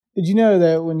Did you know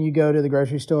that when you go to the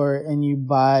grocery store and you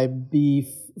buy beef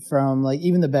from like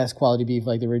even the best quality beef,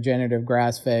 like the regenerative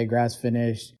grass-fed,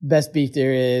 grass-finished, best beef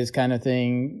there is kind of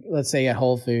thing, let's say at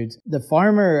Whole Foods, the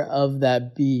farmer of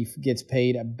that beef gets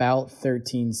paid about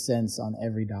 13 cents on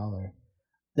every dollar.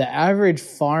 The average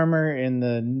farmer in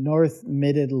the North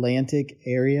Mid-Atlantic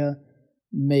area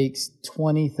makes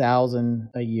 $20,000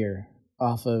 a year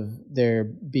off of their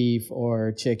beef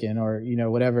or chicken or,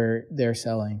 whatever they're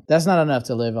selling. That's not enough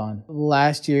to live on.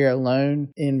 Last year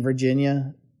alone in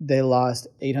Virginia, they lost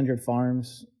 800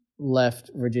 farms,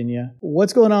 left Virginia.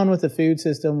 What's going on with the food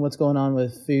system? What's going on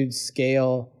with food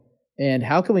scale? And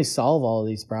how can we solve all of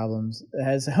these problems?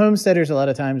 As homesteaders, a lot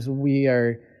of times we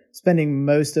are spending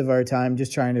most of our time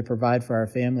just trying to provide for our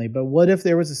family. But what if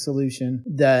there was a solution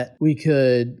that we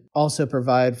could also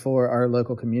provide for our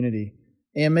local community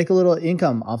and make a little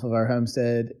income off of our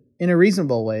homestead in a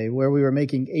reasonable way, where we were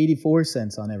making 84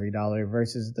 cents on every dollar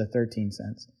versus the 13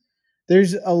 cents?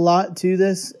 There's a lot to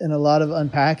this and a lot of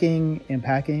unpacking and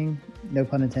packing, no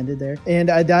pun intended there. And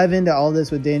I dive into all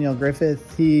this with Daniel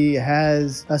Griffith. He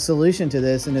has a solution to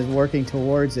this and is working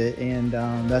towards it. And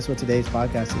that's what today's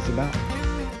podcast is about.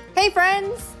 Hey,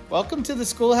 friends. Welcome to the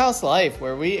Schoolhouse Life,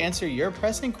 where we answer your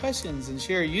pressing questions and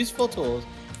share useful tools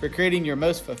for creating your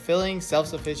most fulfilling,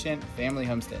 self-sufficient family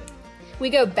homestead. We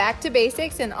go back to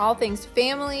basics in all things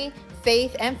family,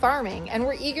 faith, and farming, and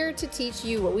we're eager to teach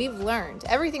you what we've learned.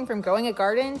 Everything from growing a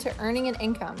garden to earning an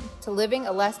income to living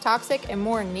a less toxic and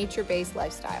more nature-based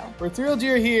lifestyle. We're thrilled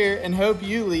you're here and hope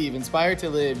you leave inspired to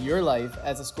live your life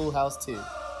as a schoolhouse too.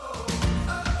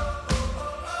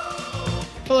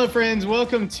 Hello, friends.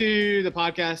 Welcome to the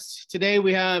podcast. Today,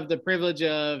 we have the privilege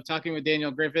of talking with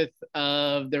Daniel Griffith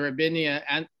of the Rabinia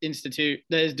Institute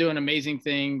that is doing amazing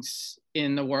things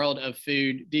in the world of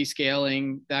food,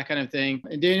 descaling, that kind of thing.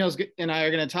 And Daniel and I are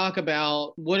going to talk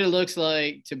about what it looks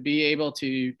like to be able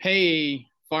to pay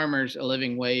farmers a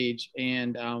living wage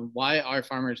and why are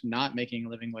farmers not making a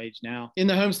living wage now. In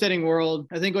the homesteading world,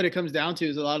 I think what it comes down to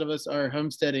is a lot of us are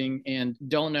homesteading and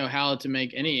don't know how to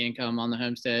make any income on the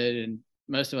homestead, and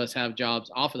most of us have jobs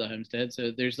off of the homestead.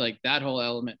 So there's like that whole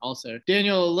element also.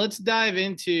 Daniel, let's dive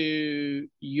into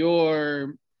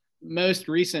your most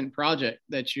recent project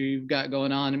that you've got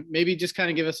going on. Maybe just kind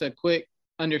of give us a quick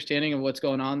understanding of what's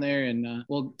going on there, and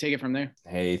we'll take it from there.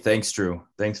 Hey, thanks, Drew.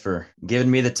 Thanks for giving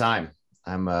me the time.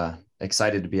 I'm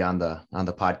excited to be on the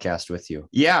podcast with you.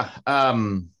 Yeah.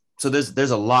 So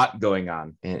there's a lot going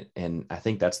on, and I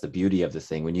think that's the beauty of the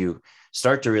thing. When you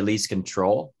start to release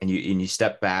control and you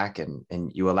step back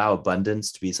and you allow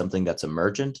abundance to be something that's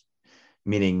emergent,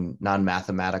 meaning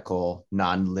non-mathematical,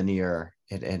 non-linear,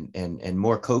 and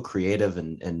more co-creative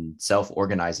and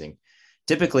self-organizing.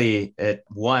 Typically, it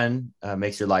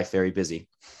makes your life very busy.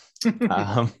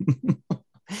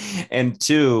 And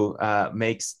two,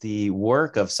 makes the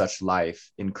work of such life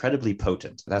incredibly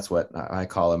potent. That's what I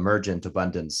call emergent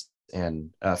abundance. And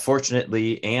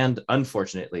fortunately and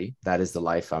unfortunately, that is the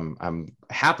life I'm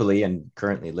happily and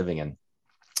currently living in.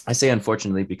 I say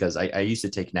unfortunately because I used to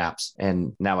take naps,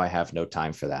 and now I have no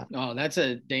time for that. Oh, that's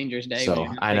a dangerous day. So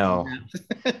I know.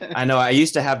 I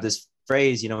used to have this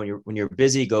phrase, when you're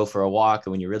busy, go for a walk.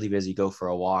 And when you're really busy, go for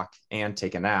a walk and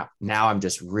take a nap. Now I'm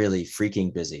just really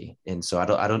freaking busy. And so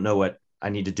I don't know what I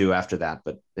need to do after that,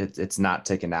 but it's not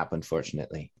take a nap,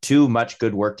 unfortunately. Too much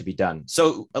good work to be done.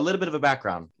 So a little bit of a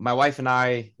background. My wife and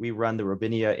I, we run the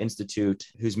Rabinia Institute,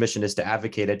 whose mission is to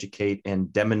advocate, educate,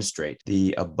 and demonstrate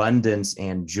the abundance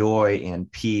and joy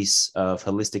and peace of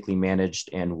holistically managed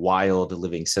and wild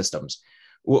living systems.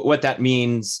 What that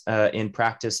means in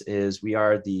practice is we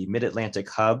are the Mid-Atlantic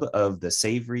hub of the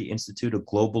Savory Institute, a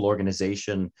global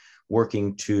organization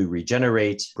working to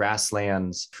regenerate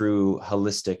grasslands through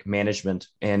holistic management.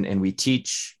 And we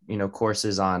teach,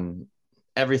 courses on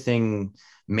everything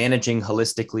managing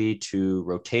holistically to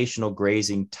rotational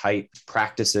grazing type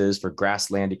practices for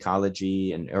grassland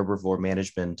ecology and herbivore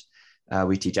management.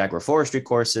 We teach agroforestry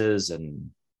courses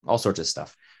and all sorts of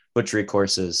stuff. Butchery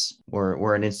courses.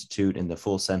 We're an institute in the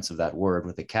full sense of that word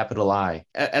with a capital I.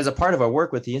 As a part of our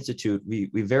work with the Institute, we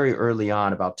very early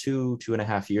on, about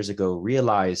 2.5 years ago,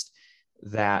 realized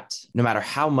that no matter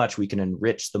how much we can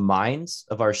enrich the minds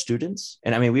of our students,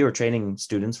 and I mean, we were training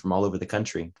students from all over the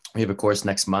country. We have a course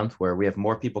next month where we have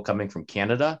more people coming from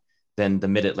Canada than the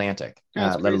Mid-Atlantic,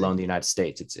 let alone the United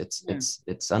States.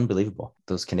 It's unbelievable.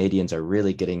 Those Canadians are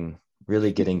really getting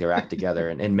their act together,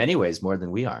 and in many ways more than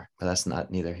we are, but that's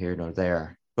neither here nor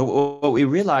there. But what we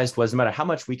realized was no matter how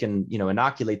much we can,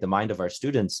 inoculate the mind of our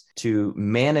students to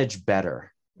manage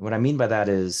better. What I mean by that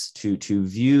is to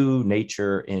view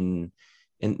nature in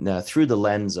through the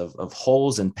lens of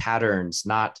holes and patterns,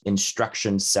 not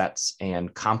instruction sets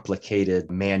and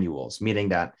complicated manuals, meaning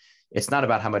that it's not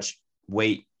about how much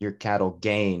weight your cattle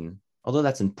gain, although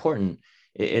that's important.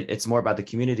 It's more about the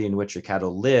community in which your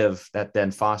cattle live that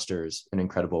then fosters an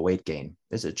incredible weight gain.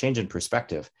 There's a change in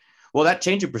perspective. Well, that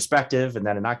change in perspective and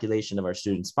that inoculation of our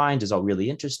students' minds is all really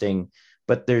interesting,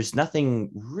 but there's nothing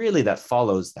really that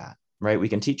follows that, right? We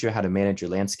can teach you how to manage your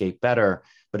landscape better,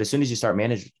 but as soon as you start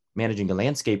managing the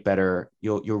landscape better,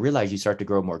 you'll realize you start to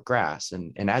grow more grass.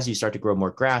 And as you start to grow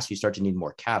more grass, you start to need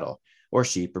more cattle or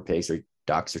sheep or pigs or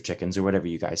ducks or chickens or whatever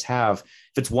you guys have.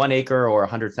 If it's 1 acre or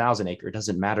 100,000 acre, it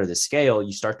doesn't matter the scale.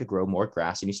 You start to grow more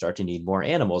grass and you start to need more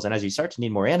animals. And as you start to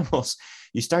need more animals,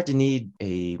 you start to need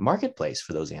a marketplace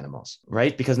for those animals,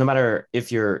 right? Because no matter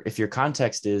if your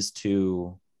context is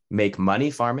to make money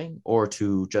farming or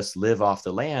to just live off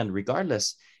the land,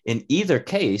 regardless, in either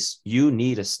case, you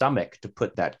need a stomach to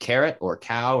put that carrot or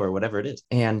cow or whatever it is.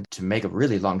 And to make a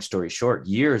really long story short,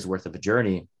 years worth of a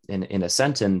journey in a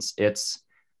sentence,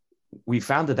 we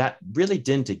found that really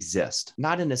didn't exist,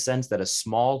 not in the sense that a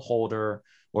smallholder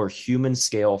or human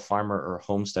scale farmer or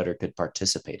homesteader could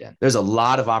participate in. There's a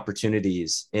lot of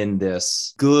opportunities in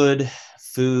this good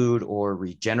food or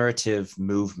regenerative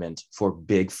movement for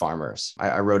big farmers.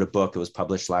 I wrote a book, it was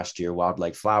published last year, Wild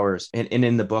Like Flowers. And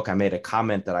in the book, I made a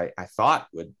comment that I thought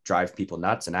would drive people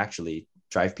nuts and actually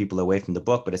drive people away from the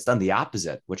book, but it's done the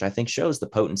opposite, which I think shows the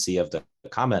potency of the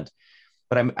comment.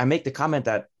 But I make the comment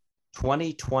that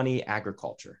 2020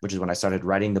 agriculture, which is when I started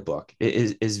writing the book,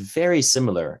 is very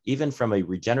similar, even from a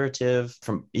regenerative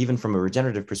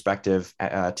perspective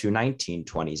to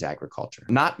 1920s agriculture.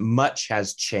 Not much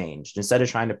has changed. Instead of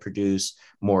trying to produce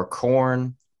more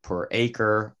corn per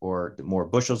acre or more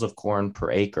bushels of corn per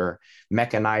acre,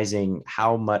 mechanizing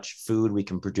how much food we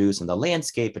can produce in the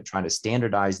landscape and trying to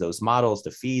standardize those models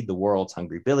to feed the world's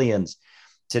hungry billions.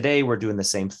 Today, we're doing the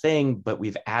same thing, but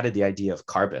we've added the idea of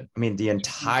carbon. I mean, the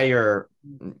entire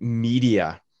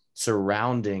media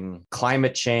surrounding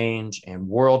climate change and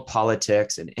world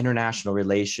politics and international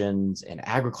relations and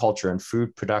agriculture and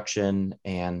food production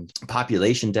and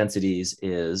population densities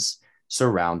is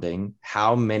surrounding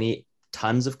how many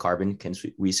tons of carbon can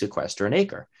we sequester an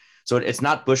acre. So it's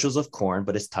not bushels of corn,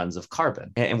 but it's tons of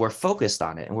carbon. And we're focused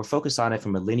on it. And we're focused on it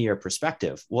from a linear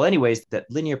perspective. Well, anyways, that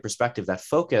linear perspective, that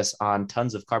focus on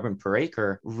tons of carbon per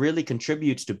acre really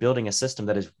contributes to building a system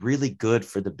that is really good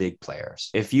for the big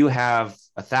players. If you have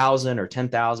 1,000 or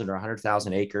 10,000 or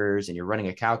 100,000 acres and you're running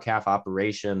a cow-calf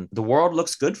operation, the world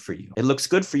looks good for you. It looks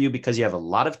good for you because you have a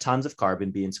lot of tons of carbon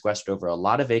being sequestered over a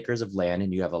lot of acres of land,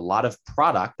 and you have a lot of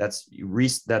product that's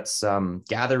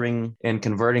gathering and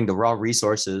converting the raw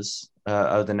resources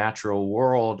of the natural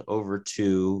world over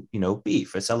to,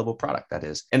 beef, a sellable product, that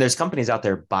is. And there's companies out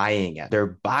there buying it.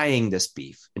 They're buying this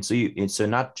beef. And so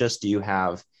not just do you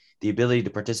have the ability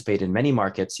to participate in many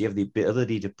markets, you have the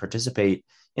ability to participate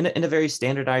in a very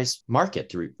standardized market,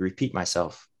 to repeat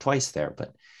myself twice there.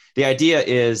 But the idea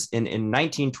is in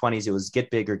 1920s, it was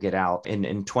get big or get out.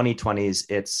 In 2020s,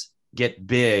 it's get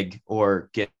big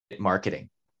or get marketing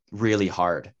really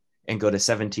hard and go to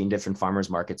 17 different farmers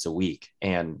markets a week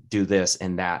and do this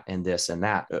and that and this and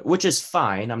that, which is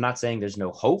fine. I'm not saying there's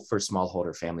no hope for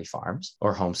smallholder family farms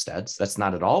or homesteads. That's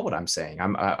not at all what I'm saying.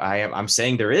 I'm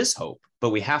saying there is hope, but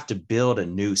we have to build a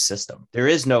new system. There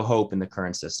is no hope in the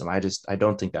current system. I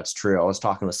don't think that's true. I was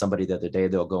talking with somebody the other day,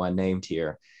 they'll go unnamed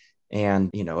here, and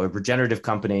a regenerative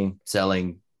company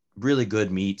selling really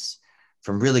good meats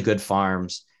from really good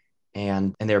farms,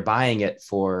 and they're buying it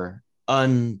for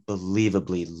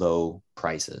unbelievably low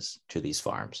prices to these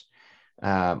farms.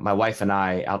 My wife and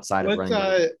I, outside of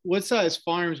running. What size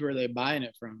farms were they buying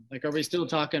it from? Like, are we still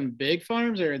talking big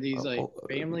farms, or are these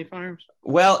family farms?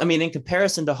 Well, I mean, in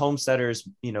comparison to homesteaders,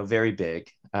 very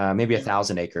big, maybe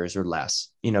 1,000 acres or less,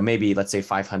 maybe let's say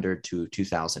 500 to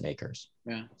 2,000 acres.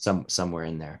 Yeah. Somewhere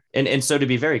in there. And so to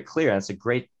be very clear, it's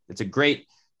a great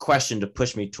question to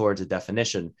push me towards a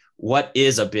definition. What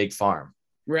is a big farm?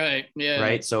 Right. Yeah.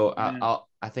 Right. So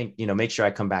I think, make sure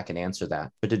I come back and answer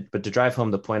that. But to drive home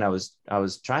the point I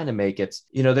was trying to make, it's,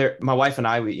 my wife and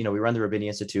I, we run the Rabini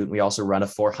Institute, and we also run a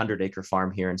 400-acre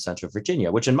farm here in Central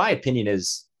Virginia, which in my opinion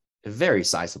is a very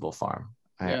sizable farm.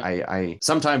 Yeah. I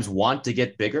sometimes want to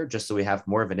get bigger just so we have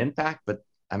more of an impact, but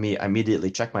I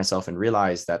immediately check myself and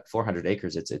realize that 400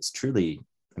 acres, it's truly,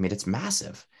 it's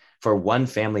massive for one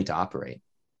family to operate.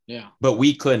 Yeah. But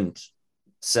we couldn't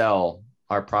sell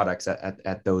our products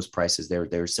at those prices. They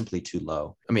were simply too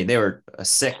low. They were a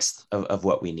sixth of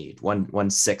what we need, one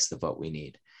sixth of what we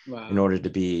need. Wow. In order to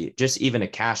be just even a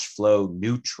cash flow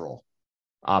neutral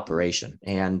operation.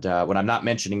 And what I'm not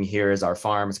mentioning here is our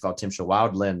farm. It's called Timsha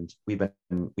Wildland.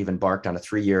 We've embarked on a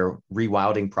 3-year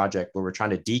rewilding project where we're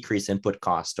trying to decrease input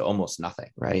costs to almost nothing,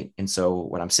 right? And so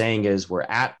what I'm saying is we're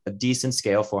at a decent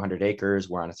scale, 400 acres.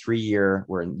 We're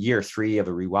in year 3 of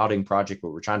a rewilding project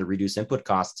where we're trying to reduce input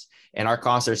costs, and our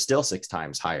costs are still 6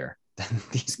 times higher than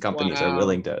these companies are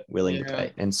willing to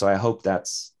pay. And so I hope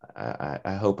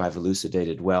I hope I've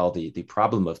elucidated well the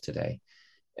problem of today.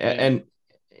 And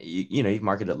you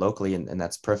market it locally, and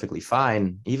that's perfectly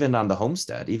fine. Even on the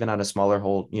homestead, even on a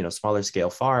smaller scale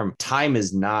farm, time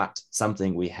is not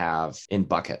something we have in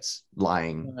buckets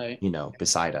lying,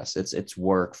 beside us. It's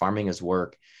work. Farming is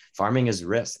work. Farming is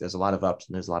risk. There's a lot of ups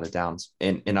and there's a lot of downs.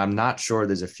 And I'm not sure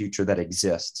there's a future that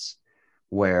exists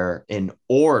where, in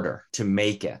order to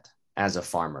make it as a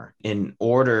farmer, in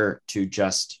order to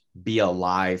just be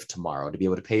alive tomorrow, to be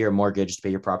able to pay your mortgage, to pay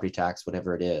your property tax,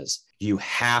 whatever it is, you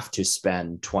have to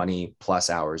spend 20 plus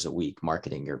hours a week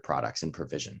marketing your products and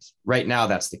provisions. Right now,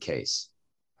 that's the case.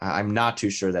 I'm not too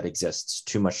sure that exists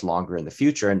too much longer in the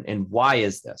future. And why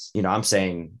is this? I'm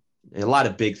saying a lot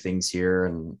of big things here,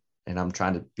 and I'm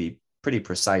trying to be pretty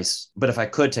precise. But if I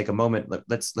could take a moment,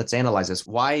 let's analyze this.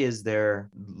 Why is there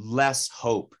less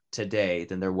hope today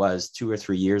than there was 2 or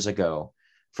 3 years ago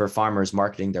for farmers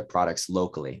marketing their products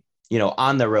locally,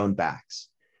 on their own backs,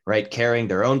 right? Carrying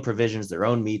their own provisions, their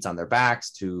own meats on their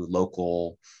backs to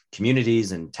local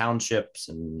communities and townships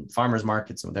and farmers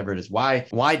markets and whatever it is.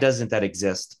 Why doesn't that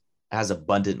exist as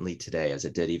abundantly today as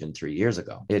it did even 3 years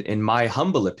ago? In my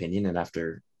humble opinion, and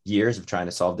after years of trying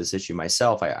to solve this issue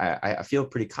myself, I feel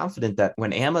pretty confident that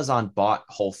when Amazon bought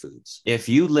Whole Foods, if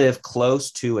you live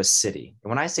close to a city, and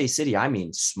when I say city, I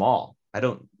mean small. I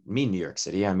don't mean New York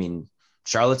City. I mean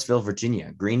Charlottesville,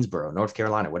 Virginia, Greensboro, North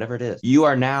Carolina, whatever it is. You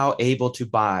are now able to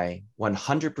buy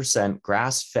 100%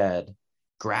 grass-fed,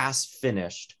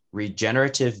 grass-finished,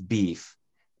 regenerative beef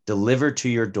delivered to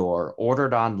your door,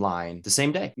 ordered online the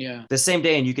same day. The same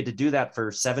day. And you get to do that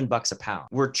for $7 a pound.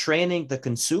 We're training the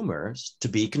consumers to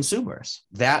be consumers.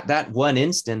 That one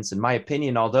instance, in my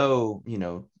opinion, although,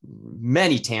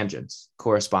 many tangents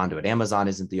correspond to it. Amazon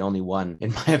isn't the only one,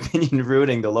 in my opinion,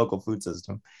 ruining the local food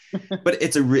system. But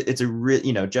Jeff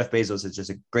Bezos is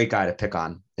just a great guy to pick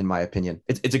on, in my opinion.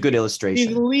 It's a good illustration.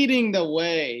 He's leading the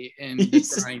way in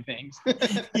destroying things.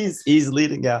 he's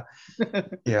leading. Yeah.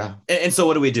 Yeah. And so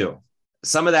what do?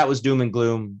 Some of that was doom and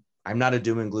gloom. I'm not a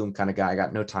doom and gloom kind of guy. I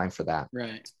got no time for that.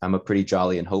 Right. I'm a pretty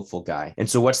jolly and hopeful guy. And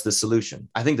so what's the solution?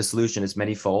 I think the solution is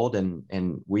manyfold,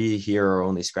 and we here are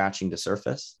only scratching the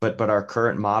surface. But our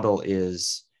current model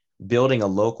is building a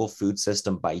local food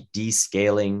system by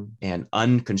descaling and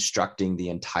unconstructing the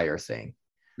entire thing.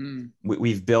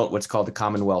 We've built what's called the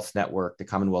Commonwealth Network. The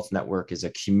Commonwealth Network is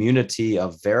a community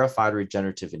of verified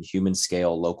regenerative and human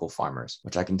scale local farmers,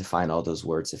 which I can define all those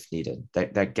words if needed,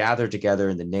 that gather together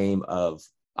in the name of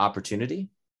opportunity,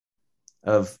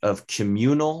 of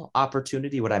communal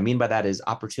opportunity. What I mean by that is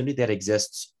opportunity that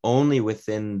exists only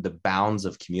within the bounds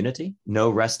of community.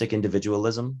 No rustic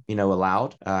individualism,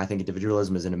 allowed. I think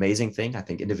individualism is an amazing thing. I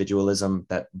think individualism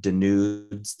that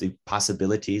denudes the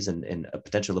possibilities and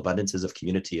potential abundances of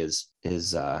community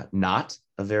is not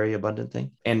a very abundant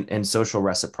thing. And social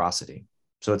reciprocity.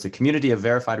 So it's a community of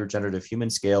verified regenerative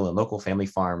human scale and local family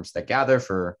farms that gather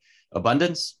for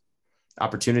abundance,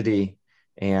 opportunity,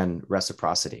 and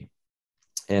reciprocity.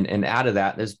 And out of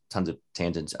that, there's tons of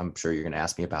tangents I'm sure you're going to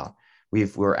ask me about.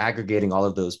 We're aggregating all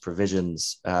of those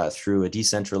provisions through a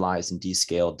decentralized and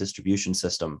descaled distribution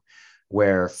system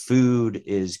where food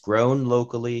is grown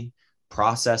locally,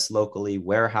 processed locally,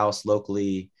 warehoused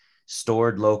locally,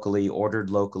 stored locally, ordered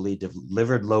locally,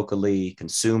 delivered locally,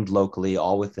 consumed locally,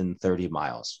 all within 30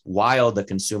 miles, while the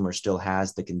consumer still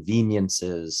has the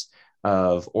conveniences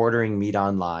of ordering meat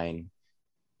online,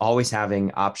 always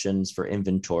having options for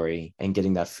inventory and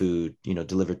getting that food,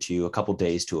 delivered to you a couple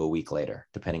days to a week later,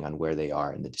 depending on where they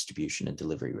are in the distribution and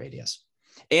delivery radius.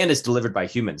 And it's delivered by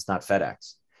humans, not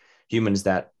FedEx. Humans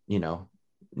that,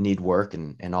 need work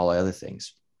and all other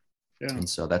things. Yeah. And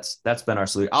so that's been our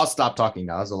solution. I'll stop talking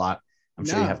now. That's a lot. I'm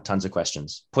sure you have tons of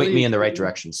questions. Point me in the right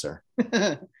direction, sir.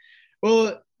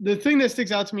 Well, the thing that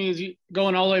sticks out to me is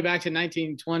going all the way back to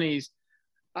 1920s.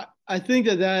 I think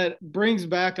that brings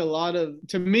back a lot of,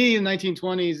 to me, in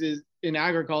 1920s is in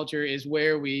agriculture is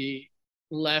where we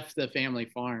left the family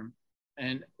farm.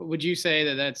 And would you say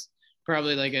that that's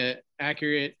probably like a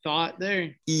accurate thought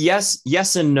there? Yes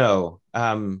and no.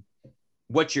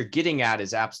 What you're getting at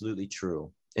is absolutely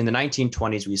true. In the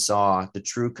 1920s, we saw the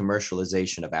true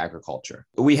commercialization of agriculture.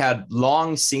 We had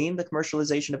long seen the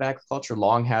commercialization of agriculture,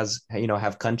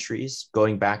 have countries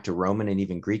going back to Roman and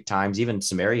even Greek times, even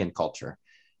Sumerian culture,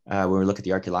 When we look at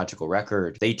the archaeological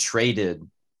record, they traded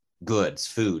goods,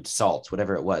 food, salts,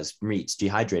 whatever it was, meats,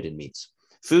 dehydrated meats.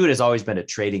 Food has always been a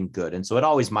trading good. And so it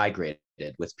always migrated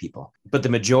with people. But the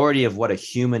majority of what a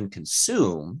human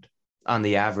consumed on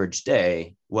the average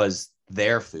day was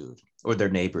their food or their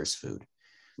neighbor's food.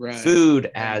 Right.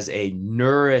 Food as a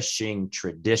nourishing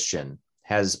tradition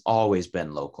has always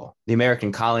been local. The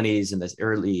American colonies in the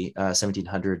early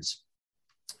 1700s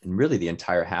and really the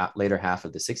entire later half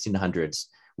of the 1600s,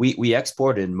 we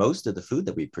exported most of the food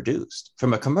that we produced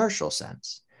from a commercial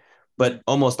sense. But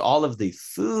almost all of the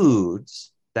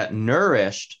foods that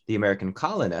nourished the American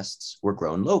colonists were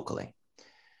grown locally,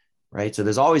 right? So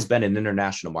there's always been an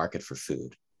international market for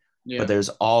food, but there's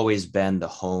always been the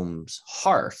home's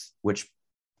hearth, which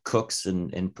cooks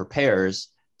and prepares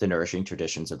the nourishing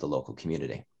traditions of the local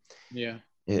community. Yeah.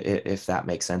 If that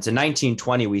makes sense. In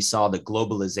 1920, we saw the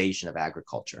globalization of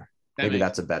agriculture. Maybe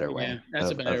that's a better way. Yeah,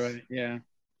 that's a better way. Yeah.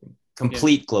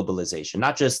 Complete globalization.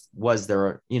 Not just was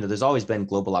there, there's always been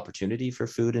global opportunity for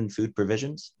food and food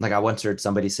provisions. Like I once heard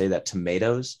somebody say that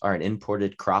tomatoes are an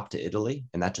imported crop to Italy,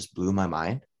 and that just blew my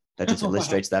mind. That just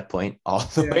illustrates that point all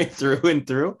the way through and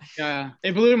through. Yeah,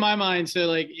 it blew my mind. So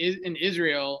like in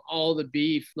Israel, all the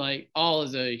beef, like all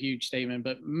is a huge statement,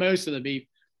 but most of the beef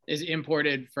is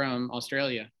imported from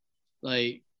Australia.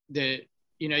 Like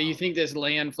you think this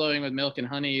land flowing with milk and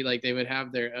honey, like they would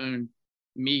have their own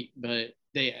meat, but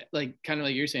they like kind of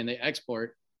like you're saying, they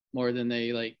export more than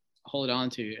they like hold on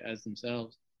to as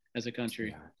themselves as a country.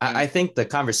 Yeah. I think the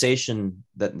conversation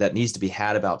that needs to be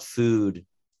had about food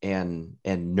and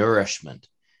nourishment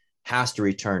has to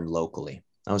return locally.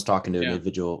 I was talking to an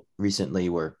individual recently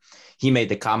where he made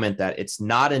the comment that it's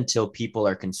not until people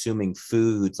are consuming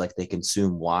foods like they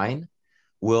consume wine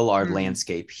will our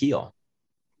landscape heal.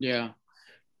 Yeah.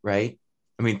 Right.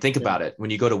 I mean, think about it.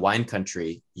 When you go to wine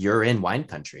country, you're in wine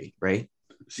country, right?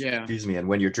 Yeah. Excuse me. And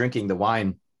when you're drinking the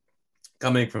wine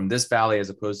coming from this valley as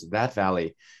opposed to that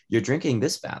valley, you're drinking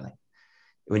this valley.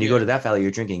 When you go to that valley,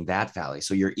 you're drinking that valley.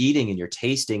 So you're eating and you're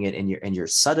tasting it, and you're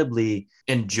subtly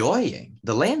enjoying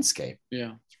the landscape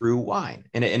through wine.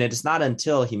 And it's not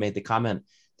until he made the comment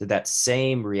that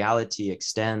same reality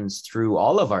extends through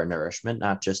all of our nourishment,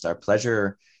 not just our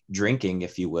pleasure drinking,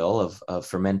 if you will, of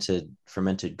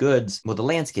fermented goods, will the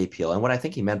landscape heal. And what I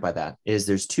think he meant by that is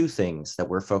there's two things that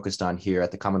we're focused on here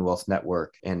at the Commonwealth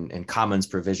Network, and Commons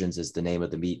Provisions is the name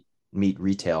of the meat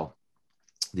retail,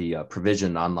 the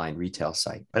provision online retail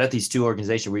site. But at these two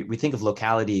organizations, we think of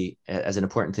locality as an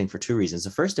important thing for two reasons. The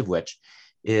first of which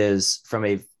is from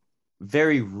a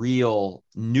very real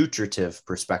nutritive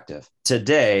perspective.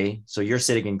 Today, so you're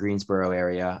sitting in Greensboro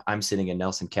area, I'm sitting in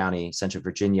Nelson County, Central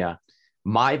Virginia.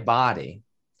 My body,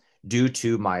 due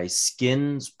to my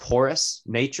skin's porous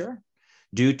nature,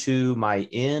 due to my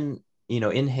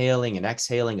inhaling and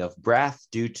exhaling of breath,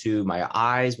 due to my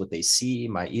eyes, what they see,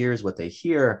 my ears, what they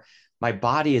hear, my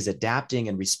body is adapting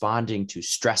and responding to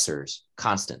stressors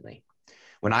constantly.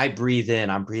 When I breathe in,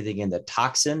 I'm breathing in the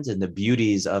toxins and the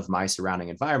beauties of my surrounding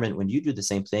environment. When you do the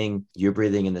same thing, you're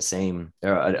breathing in the same,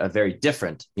 a very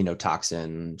different,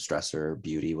 toxin, stressor,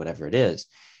 beauty, whatever it is.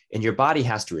 And your body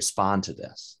has to respond to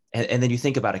this. And then you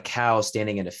think about a cow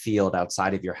standing in a field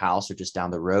outside of your house or just down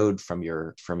the road from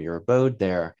your abode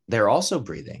there. They're also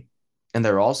breathing, and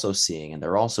they're also seeing, and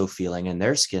they're also feeling, and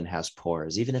their skin has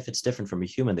pores. Even if it's different from a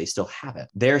human, they still have it.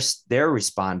 They're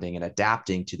responding and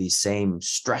adapting to these same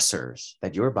stressors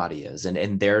that your body is,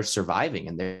 and they're surviving,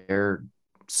 and they're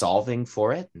solving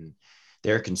for it. And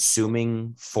they're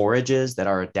consuming forages that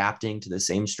are adapting to the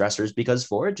same stressors because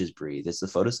forages breathe. It's the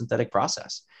photosynthetic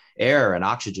process. Air and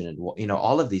oxygen and,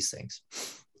 all of these things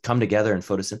come together in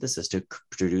photosynthesis to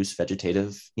produce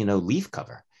vegetative, leaf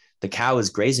cover. The cow is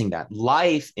grazing that.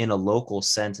 Life in a local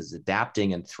sense is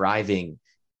adapting and thriving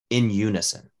in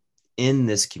unison in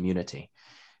this community.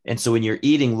 And so when you're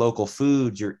eating local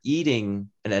foods, you're eating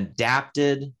an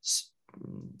adapted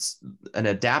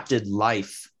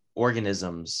life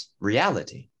organism's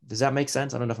reality. Does that make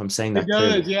sense? I don't know if I'm saying that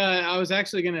clearly. It does. Yeah, I was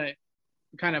actually going to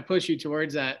kind of push you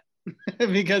towards that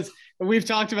because we've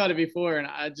talked about it before, and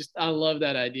I love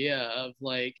that idea of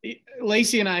like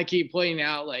Lacey and I keep pointing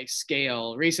out like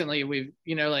scale. Recently we've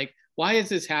like, why is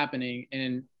this happening?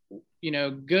 And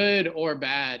good or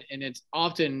bad, and it's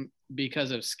often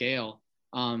because of scale.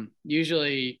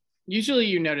 Usually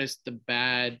you notice the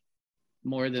bad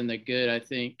more than the good, I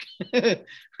think,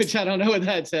 which I don't know what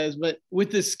that says, but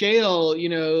with the scale,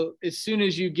 as soon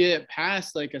as you get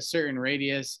past like a certain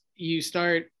radius, you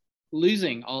start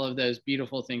losing all of those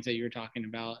beautiful things that you were talking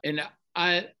about. And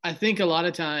I think a lot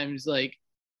of times, like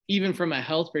even from a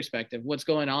health perspective, what's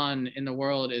going on in the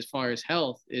world as far as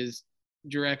health is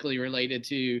directly related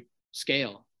to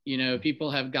scale. You know,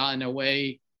 people have gotten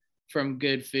away from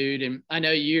good food. And I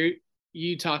know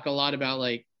you talk a lot about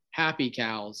like happy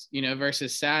cows, you know,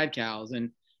 versus sad cows,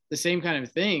 and the same kind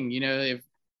of thing. You know, if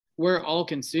we're all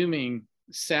consuming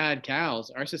sad cows,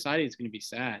 our society is going to be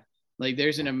sad. Like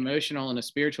there's an emotional and a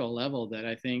spiritual level that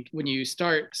I think when you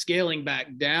start scaling back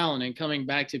down and coming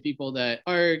back to people that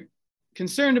are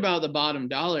concerned about the bottom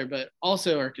dollar, but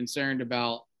also are concerned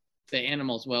about the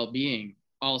animal's well-being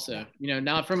also, you know,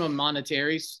 not from a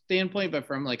monetary standpoint, but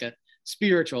from like a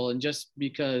spiritual, and just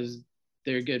because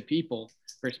they're good people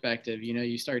perspective, you know,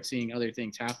 you start seeing other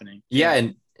things happening. Yeah.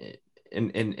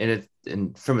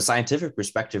 And from a scientific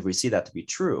perspective, we see that to be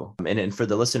true. And for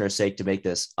the listener's sake, to make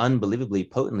this unbelievably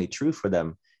potently true for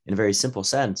them in a very simple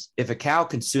sense, if a cow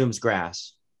consumes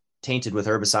grass tainted with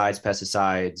herbicides,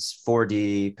 pesticides,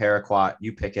 4D, paraquat,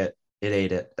 you pick it, it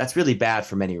ate it, that's really bad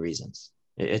for many reasons.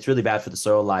 It's really bad for the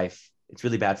soil life. It's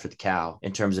really bad for the cow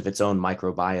in terms of its own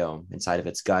microbiome inside of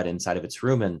its gut, inside of its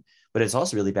rumen. But it's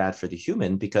also really bad for the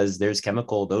human because there's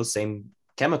those same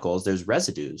chemicals, there's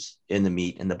residues in the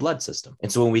meat and the blood system.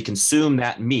 And so when we consume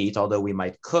that meat, although we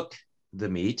might cook the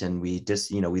meat and we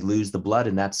lose the blood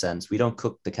in that sense, we don't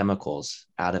cook the chemicals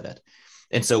out of it.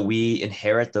 And so we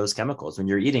inherit those chemicals. When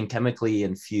you're eating chemically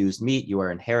infused meat, you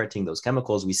are inheriting those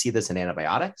chemicals. We see this in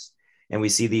antibiotics, and we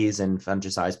see these in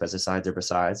fungicides, pesticides,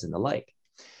 herbicides, and the like.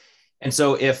 And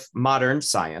so if modern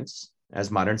science, as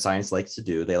modern science likes to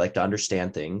do, they like to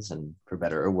understand things, and for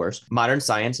better or worse, modern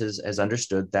science has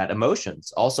understood that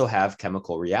emotions also have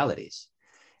chemical realities.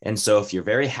 And so if you're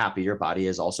very happy, your body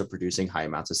is also producing high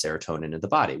amounts of serotonin in the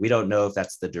body. We don't know if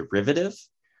that's the derivative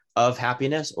of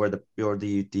happiness or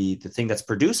the thing that's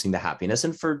producing the happiness.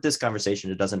 And for this conversation,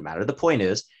 it doesn't matter. The point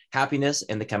is happiness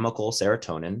and the chemical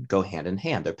serotonin go hand in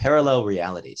hand. They're parallel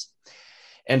realities.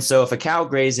 And so if a cow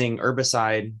grazing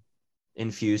herbicide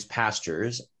infused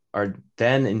pastures are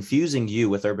then infusing you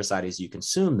with herbicide as you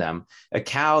consume them, a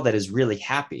cow that is really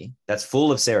happy, that's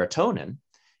full of serotonin,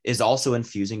 is also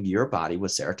infusing your body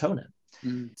with serotonin.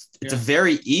 It's a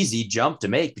very easy jump to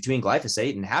make between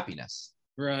glyphosate and happiness.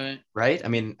 Right. I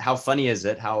mean, how funny is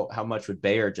it? How much would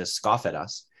Bayer just scoff at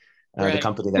us? The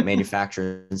company that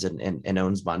manufactures and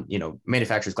owns,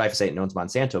 manufactures glyphosate and owns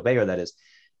Monsanto, Bayer, that is.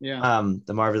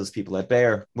 The marvelous people at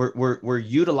Bayer, we're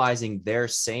utilizing their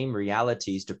same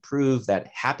realities to prove that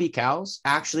happy cows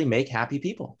actually make happy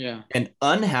people. And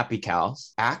unhappy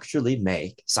cows actually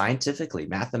make, scientifically,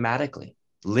 mathematically,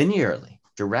 linearly,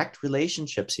 direct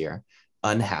relationships here,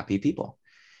 unhappy people.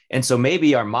 And so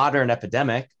maybe our modern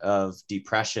epidemic of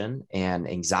depression and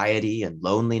anxiety and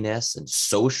loneliness and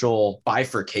social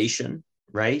bifurcation,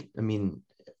 right? I mean,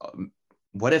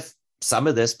 what if some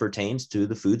of this pertains to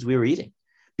the foods we were eating?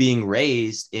 Being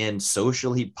raised in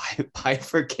socially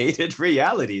bifurcated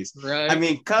realities. I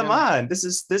mean, come on, this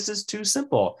is too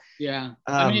simple.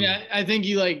 I mean, I think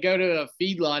you like go to a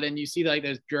feedlot and you see like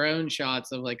those drone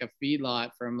shots of like a feedlot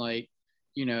from like,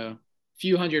 you know,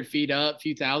 few hundred feet up,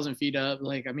 few thousand feet up.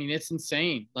 Like, I mean, it's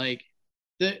insane. Like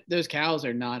those cows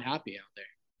are not happy out there,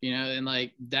 you know, and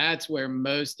like, that's where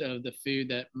most of the food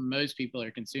that most people are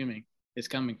consuming is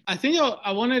coming. I think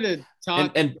I wanted to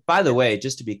talk. And by the way,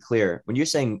 just to be clear, when you're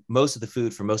saying most of the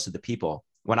food for most of the people,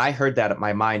 when I heard that,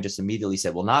 my mind just immediately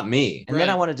said, well, not me. And then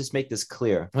I want to just make this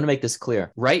clear. I want to make this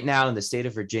clear. Right now in the state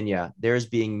of Virginia, there's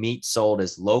being meat sold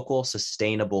as local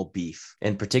sustainable beef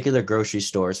in particular grocery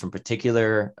stores from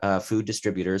particular food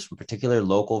distributors from particular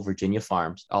local Virginia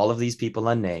farms, all of these people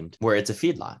unnamed, where it's a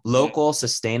feedlot. Local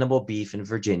sustainable beef in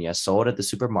Virginia sold at the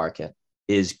supermarket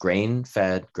is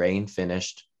grain-fed,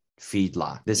 grain-finished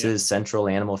feedlot. This is Central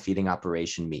Animal Feeding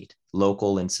Operation meat,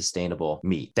 local and sustainable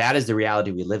meat. That is the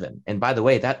reality we live in. And by the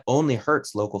way, that only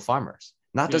hurts local farmers.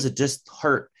 Not does it just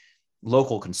hurt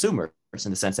local consumers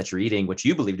in the sense that you're eating what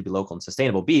you believe to be local and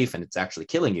sustainable beef and it's actually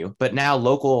killing you, but now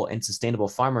local and sustainable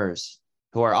farmers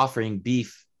who are offering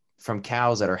beef from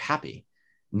cows that are happy,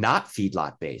 not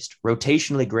feedlot based,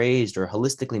 rotationally grazed or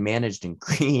holistically managed in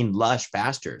green, lush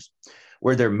pastures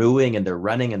where they're mooing and they're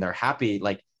running and they're happy.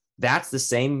 Like, that's the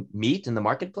same meat in the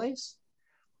marketplace.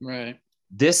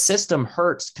 This system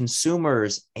hurts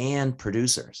consumers and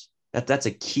producers. That's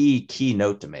a key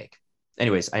note to make.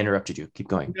 Anyways, I interrupted you. Keep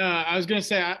going. I was going to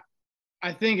say,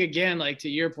 I think again, like to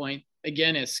your point,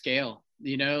 again, is scale,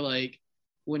 you know, like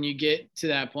when you get to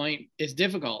that point, it's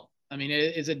difficult. I mean,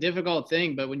 it's a difficult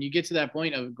thing, but when you get to that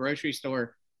point of grocery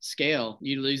store scale,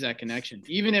 you lose that connection.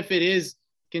 Even if it is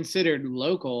considered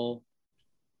local,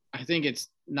 I think it's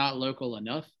not local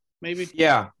enough. Maybe.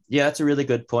 Yeah, that's a really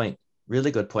good point.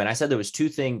 Really good point. I said there was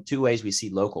two ways we see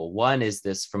local. One is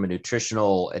this from a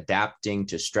nutritional adapting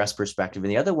to stress perspective. And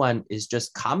the other one is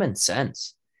just common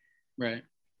sense. Right.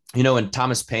 You know, when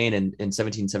Thomas Paine in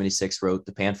 1776 wrote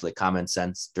the pamphlet Common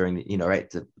Sense during,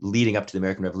 the leading up to the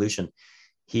American Revolution,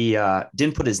 he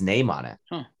didn't put his name on it.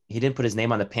 Huh. He didn't put his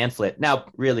name on the pamphlet. Now,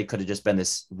 really could have just been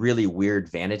this really weird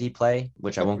vanity play,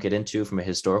 which I won't get into from a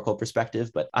historical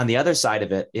perspective. But on the other side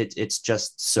of it, it's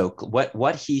just so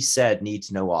what he said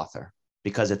needs no author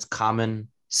because it's common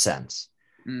sense.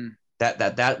 Mm.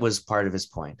 That was part of his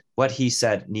point. What he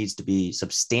said needs to be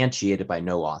substantiated by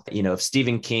no author. You know, if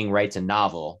Stephen King writes a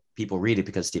novel, people read it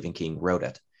because Stephen King wrote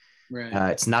it.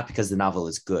 Right. It's not because the novel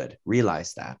is good.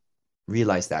 Realize that.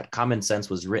 Common Sense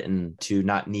was written to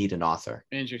not need an author.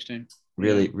 Interesting.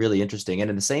 Really interesting. And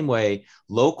in the same way,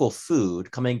 local food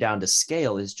coming down to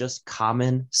scale is just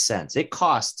common sense. It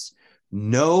costs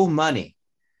no money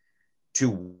to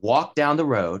walk down the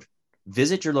road,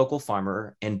 visit your local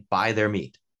farmer, and buy their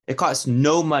meat. It costs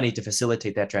no money to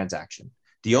facilitate that transaction.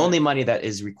 The only money that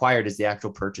is required is the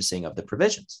actual purchasing of the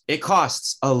provisions. It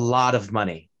costs a lot of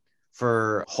money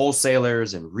for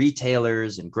wholesalers and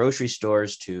retailers and grocery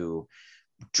stores to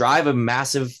drive a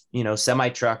massive, semi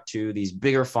truck to these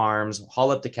bigger farms,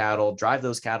 haul up the cattle, drive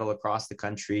those cattle across the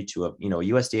country to a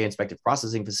USDA inspected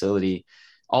processing facility.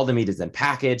 All the meat is then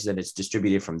packaged and it's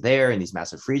distributed from there in these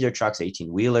massive freezer trucks, 18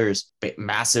 wheelers,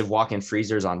 massive walk-in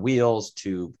freezers on wheels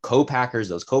to co-packers.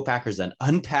 Those co-packers then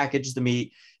unpackage the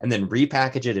meat and then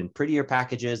repackage it in prettier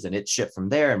packages and it's shipped from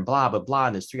there and blah, blah, blah.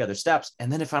 And there's 3 other steps.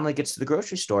 And then it finally gets to the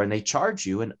grocery store and they charge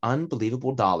you an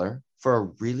unbelievable dollar for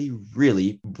a really,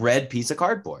 really red piece of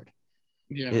cardboard.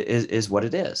 Yeah. Is what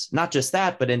it is. Not just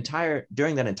that, but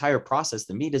during that entire process,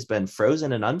 the meat has been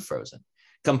frozen and unfrozen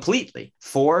completely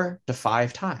 4 to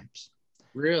 5 times.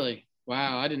 Really?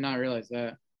 Wow. I did not realize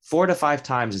that. 4 to 5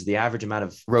 times is the average amount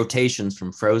of rotations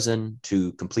from frozen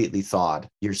to completely thawed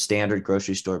your standard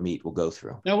grocery store meat will go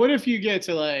through. Now, what if you get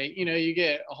to you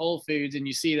get Whole Foods and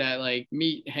you see that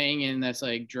meat hanging that's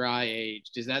dry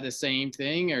aged? Is that the same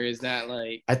thing or is that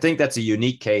I think that's a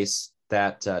unique case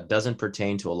that doesn't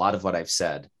pertain to a lot of what I've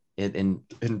said in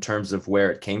terms of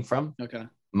where it came from. Okay.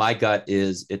 My gut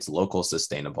is it's local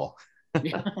sustainable.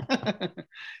 Yeah.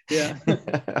 Yeah.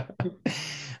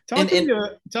 Talk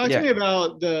to me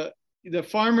about the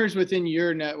farmers within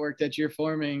your network that you're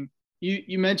forming.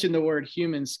 You mentioned the word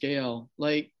human scale.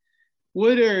 What's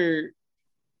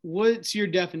your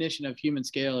definition of human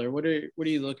scale, or what are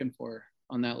you looking for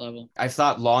on that level? I've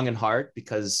thought long and hard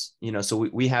because, so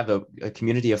we have a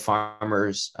community of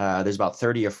farmers. There's about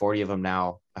 30 or 40 of them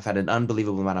now. I've had an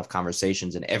unbelievable amount of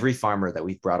conversations, and every farmer that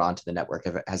we've brought onto the network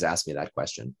has asked me that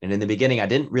question. And in the beginning, I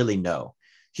didn't really know.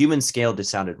 Human scale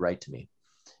just sounded right to me.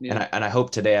 Yeah. And I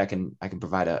hope today I can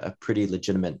provide a pretty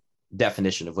legitimate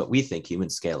definition of what we think human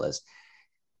scale is.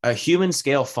 A human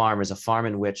scale farm is a farm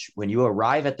in which when you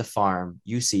arrive at the farm,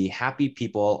 you see happy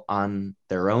people on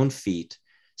their own feet,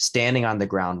 standing on the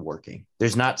ground working.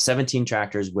 There's not 17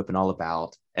 tractors whipping all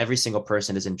about. Every single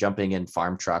person isn't jumping in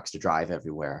farm trucks to drive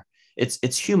everywhere.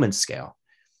 It's human scale.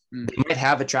 Mm. They might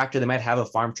have a tractor, they might have a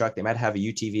farm truck, they might have a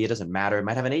UTV, it doesn't matter. It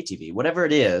might have an ATV, whatever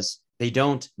it is, they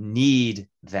don't need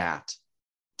that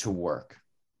to work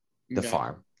the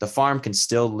farm. The farm can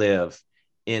still live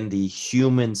in the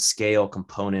human scale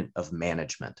component of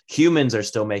management. Humans are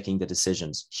still making the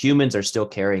decisions. Humans are still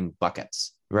carrying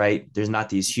buckets, right? There's not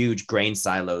these huge grain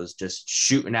silos just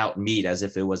shooting out meat as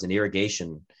if it was an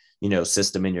irrigation,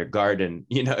 system in your garden,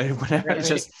 whatever. Right. It's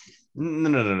just,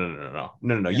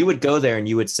 no. You would go there and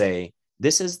you would say,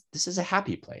 this is a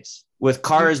happy place with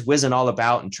cars whizzing all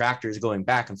about and tractors going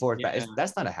back and forth. Yeah.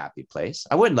 That's not a happy place.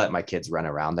 I wouldn't let my kids run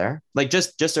around there.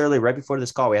 Just earlier, right before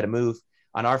this call, we had to move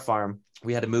on our farm.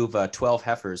 We had to move 12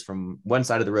 heifers from one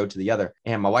side of the road to the other.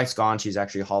 And my wife's gone. She's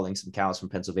actually hauling some cows from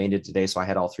Pennsylvania today. So I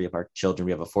had all 3 of our children.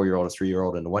 We have a 4-year-old, a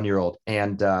 3-year-old, and a 1-year-old.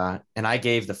 And I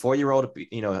gave the 4-year-old,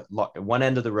 one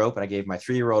end of the rope, and I gave my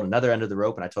 3-year-old another end of the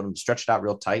rope. And I told him to stretch it out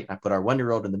real tight. And I put our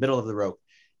 1-year-old in the middle of the rope.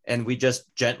 And we just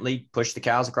gently pushed the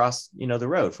cows across, the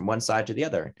road from one side to the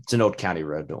other. It's an old county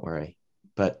road, don't worry.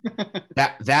 But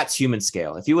that's human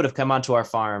scale. If you would have come onto our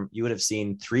farm, you would have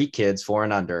seen 3 kids, 4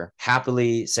 and under,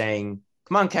 happily saying,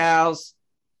 come on, cows,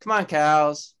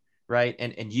 right?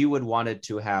 And you would wanted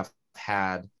to have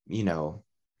had,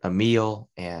 a meal,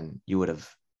 and you would have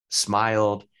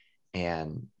smiled,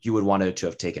 and you would wanted to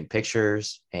have taken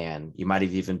pictures, and you might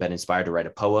have even been inspired to write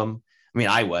a poem. I mean,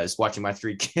 I was watching my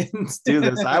 3 kids do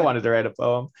this. I wanted to write a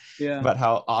poem about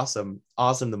how awesome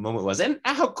the moment was, and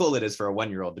how cool it is for a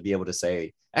 1-year-old to be able to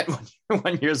say, at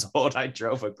 1 year old, I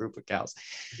drove a group of cows.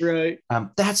 Right.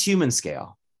 That's human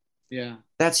scale. Yeah.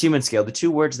 That's human scale. The two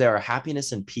words there are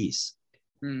happiness and peace.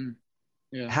 Mm.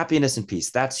 Yeah. Happiness and peace.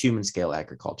 That's human scale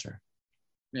agriculture.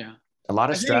 Yeah. A lot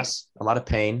of I think, stress, a lot of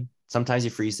pain. Sometimes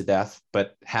you freeze to death,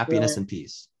 but happiness right. and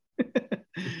peace.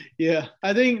 Yeah.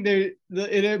 I think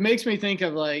it makes me think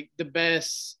of like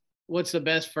what's the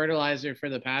best fertilizer for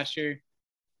the pasture?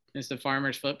 It's the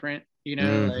farmer's footprint,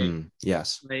 Mm-hmm.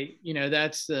 Yes.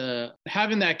 that's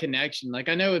having that connection. Like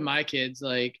I know with my kids,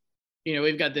 like,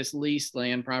 we've got this leased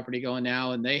land property going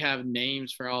now, and they have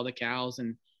names for all the cows.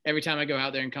 And every time I go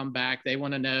out there and come back, they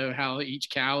want to know how each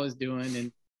cow is doing.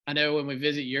 And I know when we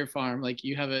visit your farm, like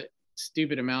you have a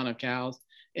stupid amount of cows,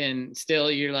 and still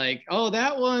you're like, oh,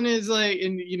 that one is like,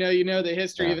 and the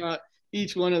history about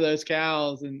each one of those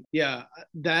cows. And yeah,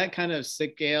 that kind of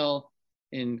scale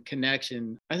and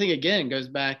connection, I think again goes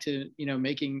back to,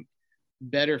 making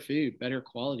better food, better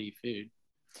quality food.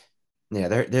 Yeah,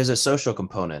 there's a social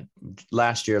component.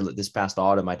 Last year, this past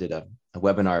autumn, I did a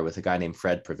webinar with a guy named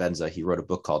Fred Provenza. He wrote a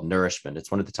book called Nourishment.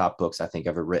 It's one of the top books I think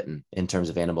ever written in terms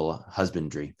of animal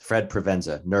husbandry. Fred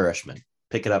Provenza, Nourishment.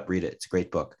 Pick it up, read it. It's a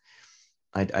great book.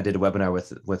 I did a webinar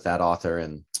with that author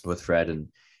and with Fred,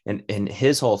 and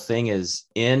his whole thing is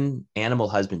in animal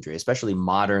husbandry, especially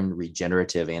modern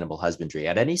regenerative animal husbandry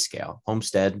at any scale,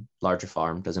 homestead, larger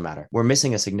farm, doesn't matter. We're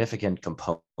missing a significant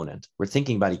component. We're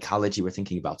thinking about ecology. We're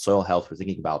thinking about soil health. We're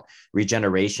thinking about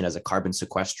regeneration as a carbon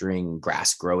sequestering,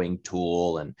 grass growing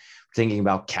tool, and thinking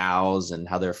about cows and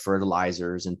how they're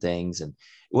fertilizers and things. And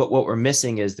what we're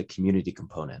missing is the community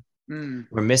component.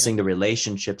 We're missing the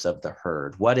relationships of the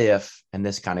herd. What if, and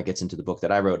this kind of gets into the book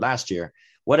that I wrote last year,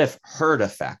 what if herd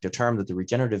effect, a term that the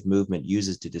regenerative movement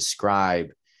uses to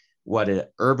describe what an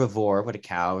herbivore, what a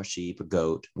cow, a sheep, a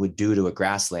goat would do to a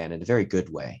grassland in a very good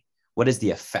way? What is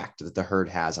the effect that the herd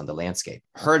has on the landscape?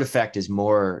 Herd effect is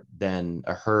more than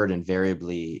a herd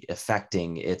invariably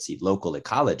affecting its local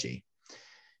ecology.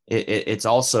 It's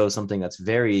also something that's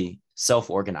very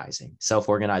self-organizing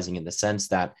in the sense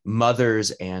that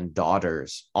mothers and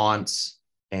daughters, aunts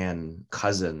and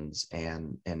cousins,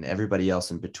 and everybody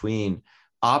else in between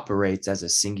operates as a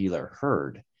singular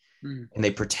herd, and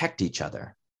they protect each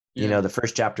other. Yeah. The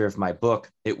first chapter of my book,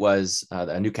 it was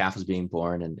a new calf was being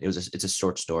born, and it's a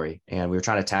short story, and we were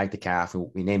trying to tag the calf, and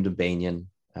we named him Banyan.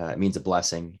 It means a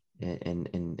blessing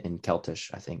in Celtic,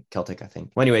 I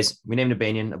think. Well, anyways, we named him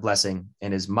Banyan, a blessing,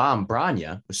 and his mom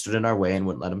Branya stood in our way and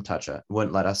wouldn't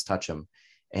let us touch him.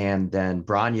 And then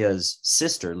Branya's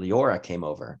sister Leora came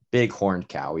over, big horned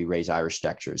cow. We raise Irish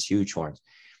Steckshires, huge horns,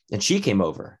 and she came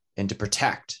over and to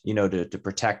protect, to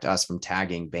protect us from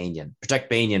tagging Banyan,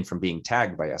 protect Banyan from being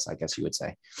tagged by us, I guess you would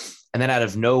say. And then out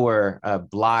of nowhere,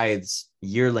 Blythe's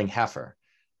yearling heifer,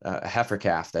 a heifer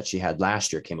calf that she had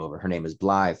last year, came over. Her name is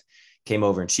Blythe. Came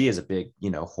over, and she is a big,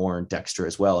 horned Dexter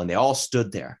as well. And they all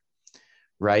stood there,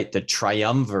 right? The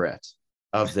triumvirate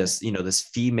of this, this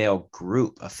female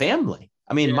group, a family.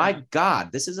 I mean, my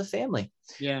God, this is a family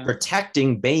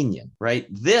protecting Banyan, right?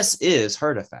 This is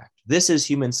herd effect. This is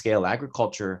human scale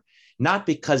agriculture, not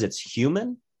because it's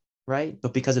human, right?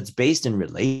 But because it's based in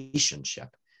relationship,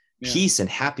 peace and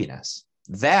happiness.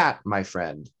 That, my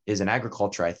friend, is an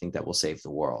agriculture, I think, that will save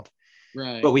the world.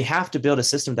 Right. But we have to build a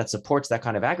system that supports that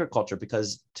kind of agriculture,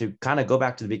 because to kind of go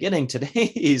back to the beginning,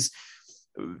 today's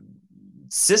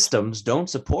systems don't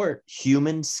support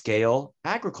human scale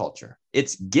agriculture.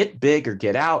 It's get big or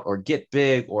get out, or get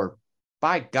big or,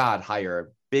 by God, hire a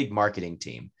big marketing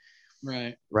team.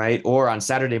 Right. Or on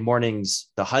Saturday mornings,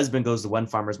 the husband goes to one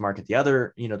farmer's market, the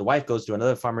other, the wife goes to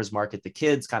another farmer's market. The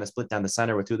kids kind of split down the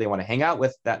center with who they want to hang out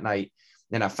with that night.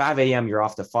 Then at 5 a.m., you're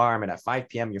off the farm, and at 5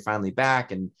 p.m., you're finally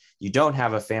back, and you don't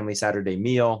have a family Saturday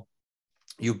meal.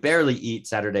 You barely eat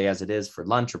Saturday as it is for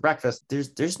lunch or breakfast.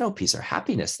 There's no peace or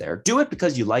happiness there. Do it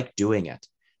because you like doing it.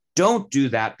 Don't do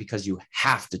that because you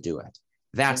have to do it.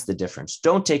 That's the difference.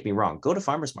 Don't take me wrong. Go to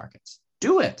farmers markets.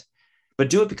 Do it. But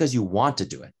do it because you want to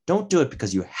do it. Don't do it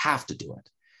because you have to do it.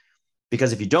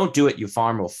 Because if you don't do it, your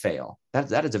farm will fail.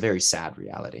 That is a very sad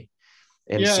reality.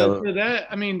 And so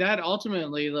that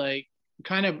ultimately, like,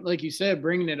 kind of like you said,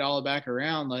 bringing it all back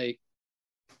around, like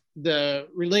the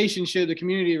relationship, the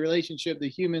community relationship, the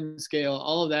human scale,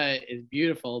 all of that is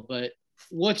beautiful. But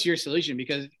what's your solution?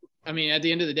 Because I mean, at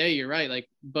the end of the day, you're right. Like,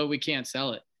 but we can't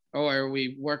sell it, or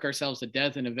we work ourselves to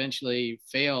death and eventually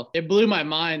fail. It blew my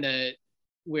mind that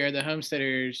we're the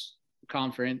homesteaders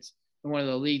conference, and one of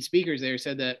the lead speakers there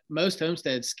said that most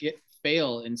homesteads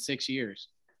fail in 6 years.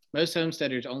 Most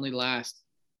homesteaders only last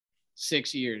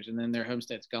 6 years, and then their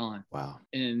homestead's gone. Wow.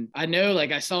 And I know,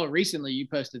 like, I saw recently you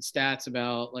posted stats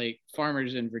about like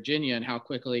farmers in Virginia and how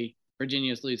quickly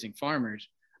Virginia is losing farmers.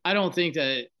 I don't think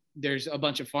that there's a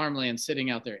bunch of farmland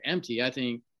sitting out there empty. I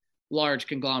think large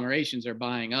conglomerations are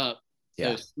buying up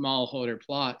those smallholder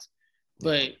plots.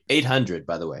 But 800,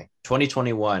 by the way,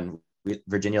 2021,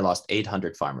 Virginia lost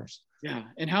 800 farmers. Yeah.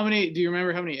 And do you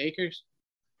remember how many acres?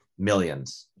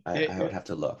 Millions. I would have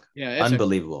to look. Yeah.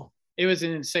 Unbelievable. It was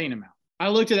an insane amount. I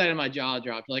looked at that and my jaw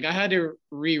dropped. Like I had to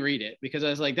reread it because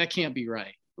I was like, that can't be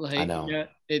right. Like, I know.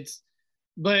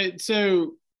 But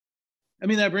so, I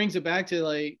mean, that brings it back to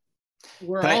like,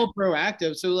 we're all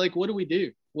proactive. So like, what do we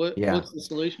do? What's the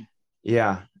solution?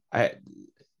 Yeah.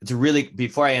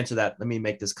 Before I answer that, let me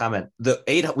make this comment.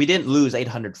 We didn't lose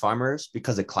 800 farmers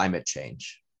because of climate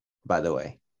change, by the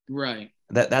way. Right.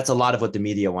 That's a lot of what the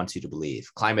media wants you to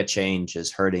believe. Climate change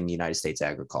is hurting United States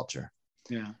agriculture.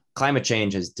 Yeah. Climate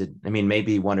change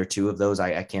maybe one or two of those.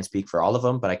 I can't speak for all of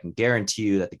them, but I can guarantee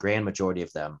you that the grand majority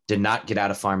of them did not get out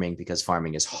of farming because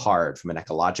farming is hard from an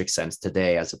ecologic sense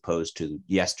today, as opposed to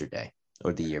yesterday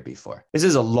or the year before. This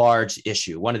is a large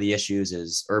issue. One of the issues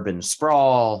is urban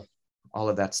sprawl, all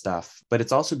of that stuff, but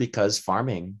it's also because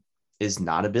farming is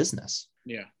not a business.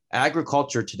 Yeah.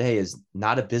 Agriculture today is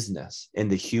not a business in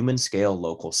the human scale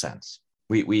local sense.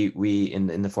 We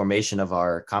in the formation of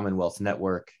our Commonwealth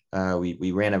Network,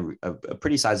 we ran a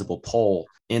pretty sizable poll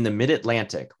in the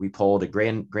Mid-Atlantic. We polled a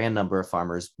grand number of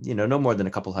farmers, no more than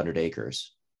a couple hundred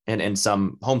acres, and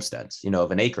some homesteads,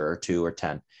 of an acre or 2 or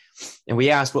 10. And we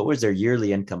asked what was their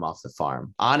yearly income off the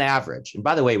farm on average. And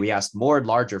by the way, we asked more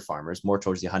larger farmers, more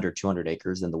towards the 100, 200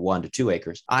 acres than the 1 to 2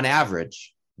 acres. On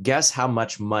average, guess how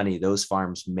much money those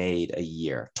farms made a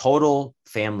year? Total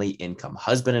family income,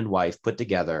 husband and wife put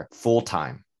together full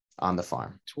time on the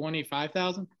farm.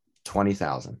 25,000?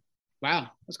 20,000. Wow,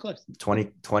 that's close.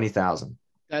 20,000.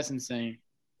 That's insane.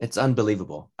 It's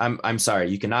unbelievable. I'm sorry,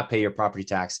 you cannot pay your property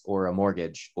tax or a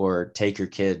mortgage or take your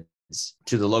kids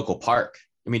to the local park.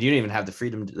 I mean, you don't even have the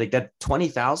freedom to, like that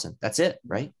 20,000. That's it,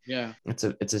 right? Yeah. It's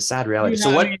a sad reality.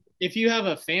 If you have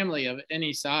a family of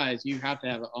any size, you have to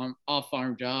have an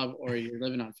off-farm job or you're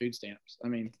living on food stamps. I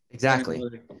mean, exactly.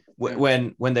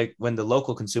 When the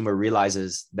local consumer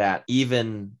realizes that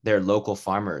even their local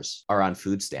farmers are on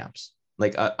food stamps,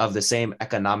 like of the same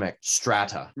economic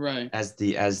strata, right, as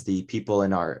the people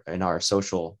in our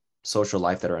social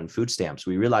life that are on food stamps,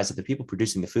 we realize that the people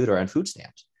producing the food are on food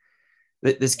stamps.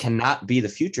 This cannot be the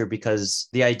future, because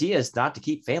the idea is not to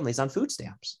keep families on food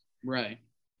stamps. Right.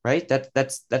 Right.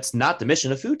 That's not the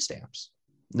mission of food stamps.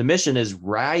 The mission is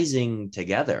rising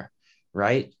together,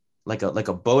 right? Like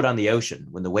a boat on the ocean.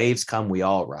 When the waves come, we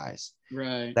all rise.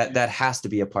 Right. That has to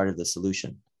be a part of the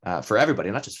solution for everybody,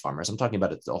 not just farmers. I'm talking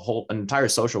about an entire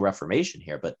social reformation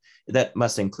here, but that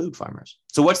must include farmers.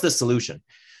 So what's the solution?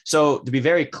 So to be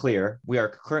very clear, we are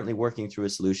currently working through a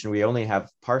solution. We only have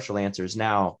partial answers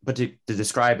now, but to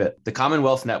describe it, the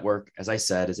Commonwealth Network, as I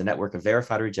said, is a network of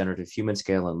verified regenerative human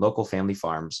scale and local family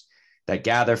farms that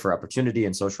gather for opportunity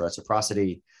and social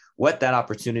reciprocity. What that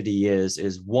opportunity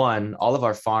is one, all of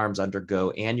our farms undergo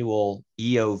annual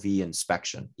EOV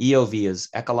inspection. EOV is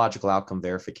ecological outcome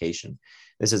verification.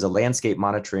 This is a landscape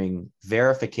monitoring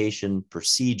verification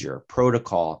procedure,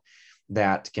 protocol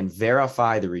that can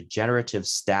verify the regenerative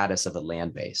status of a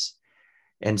land base.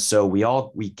 And so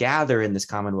we gather in this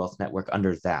Commonwealth Network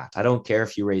under that. I don't care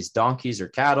if you raise donkeys or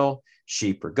cattle,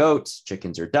 sheep or goats,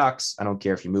 chickens or ducks. I don't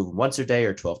care if you move them once a day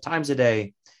or 12 times a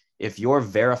day. If you're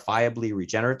verifiably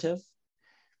regenerative,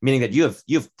 meaning that you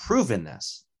have proven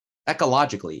this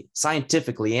ecologically,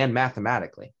 scientifically, and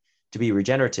mathematically to be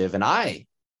regenerative, and I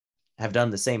have done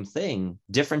the same thing,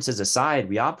 differences aside,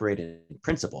 we operate in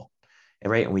principle.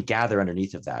 Right. And we gather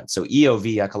underneath of that. So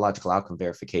EOV, ecological outcome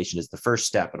verification, is the first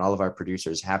step, and all of our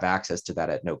producers have access to that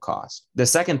at no cost. The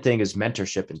second thing is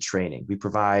mentorship and training. We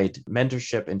provide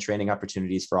mentorship and training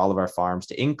opportunities for all of our farms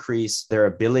to increase their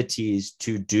abilities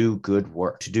to do good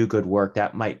work.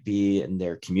 That might be in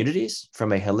their communities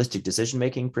from a holistic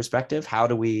decision-making perspective. How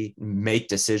do we make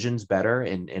decisions better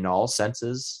in all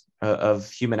senses of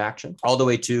human action, all the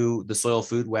way to the soil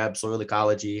food web, soil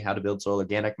ecology, how to build soil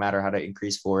organic matter, how to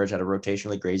increase forage, how to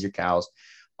rotationally graze your cows,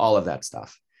 all of that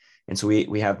stuff. And so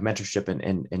we have mentorship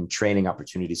and training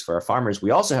opportunities for our farmers. We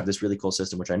also have this really cool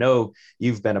system, which I know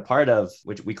you've been a part of,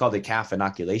 which we call the calf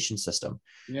inoculation system,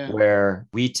 where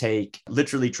we take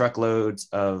literally truckloads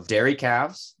of dairy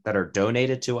calves that are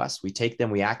donated to us. We take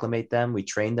them, we acclimate them, we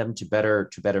train them to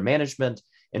better management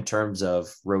in terms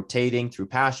of rotating through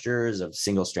pastures, of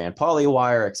single strand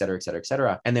polywire, et cetera, et cetera, et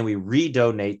cetera. And then we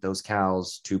redonate those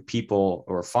cows to people,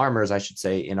 or farmers, I should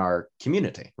say, in our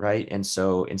community, right? And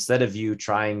so instead of you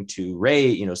trying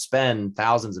to spend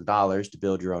thousands of dollars to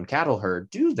build your own cattle herd,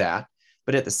 do that.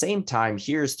 But at the same time,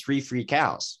 here's 3 free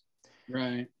cows.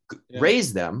 Right. Yeah.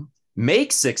 Raise them,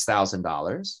 make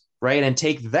 $6,000, right? And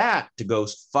take that to go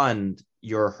fund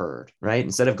your herd, right?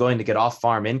 Instead of going to get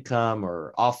off-farm income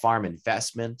or off-farm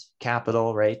investment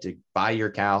capital, right, to buy your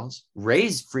cows,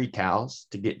 raise free cows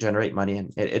to generate money.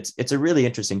 And it's a really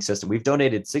interesting system. We've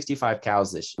donated 65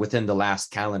 cows within the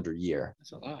last calendar year.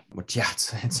 That's a lot. Which, yeah,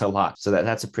 it's a lot. So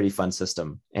that's a pretty fun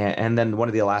system. And then one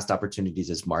of the last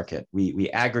opportunities is market. We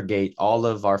aggregate all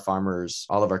of our farmers,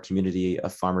 all of our community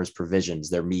of farmers' provisions,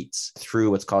 their meats,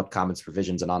 through what's called Commons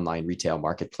Provisions, an online retail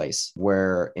marketplace,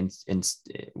 where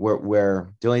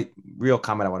the only real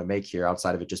comment I want to make here,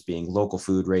 outside of it just being local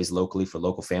food raised locally for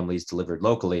local families delivered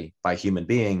locally by human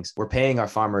beings, we're paying our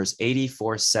farmers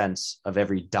 84 cents of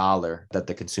every dollar that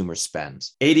the consumer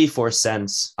spends. 84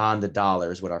 cents on the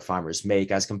dollar is what our farmers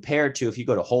make, as compared to if you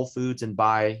go to Whole Foods and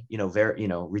buy,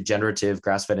 regenerative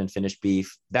grass-fed and finished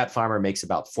beef, that farmer makes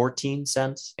about 14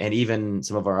 cents. And even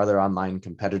some of our other online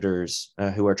competitors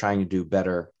who are trying to do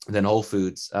better than Whole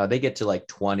Foods, they get to like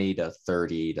 20 to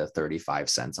 30 to 35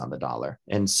 cents on the dollar.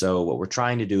 And so what we're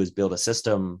trying to do is build a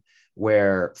system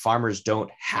where farmers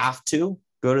don't have to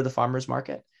go to the farmers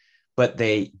market, but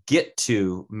they get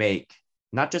to make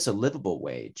not just a livable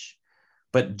wage,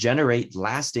 but generate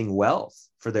lasting wealth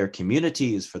for their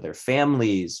communities, for their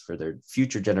families, for their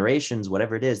future generations,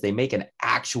 whatever it is. They make an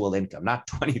actual income, not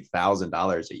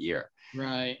 $20,000 a year.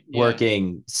 Right.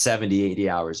 Working 70, 80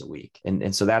 hours a week.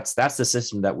 And so that's the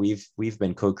system that we've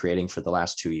been co-creating for the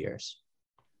last 2 years.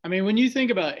 I mean, when you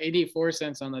think about 84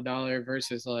 cents on the dollar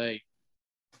versus like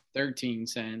 13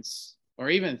 cents or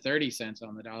even 30 cents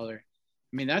on the dollar,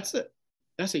 I mean, that's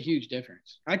a huge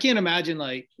difference. I can't imagine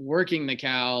like working the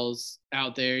cows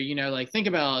out there, like think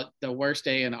about the worst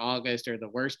day in August or the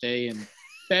worst day in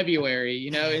February,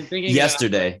 and thinking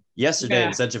yesterday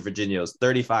in Central Virginia, it was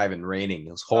 35 and raining.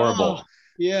 It was horrible. Oh,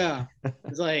 yeah.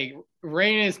 It's like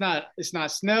rain. It's not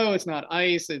snow. It's not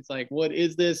ice. It's like, what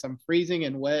is this? I'm freezing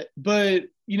and wet. But,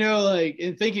 like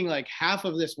in thinking like half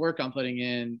of this work I'm putting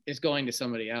in is going to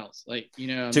somebody else. Like,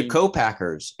 to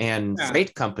co-packers and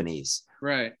freight companies.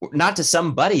 Right. Not to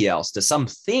somebody else, to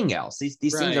something else. These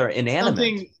things are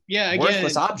inanimate,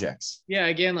 worthless objects. Yeah.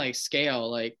 Again, like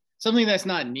scale, like something that's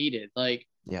not needed. Like,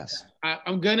 yes,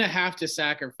 I'm going to have to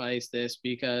sacrifice this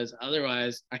because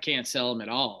otherwise I can't sell them at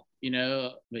all,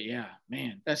 but yeah,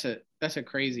 man, that's a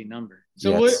crazy number.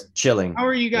 So it's chilling. How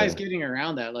are you guys getting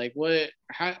around that? Like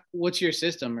what's your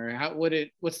system, or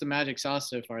what's the magic sauce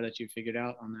so far that you figured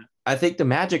out on that? I think the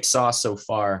magic sauce so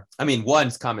far, I mean, one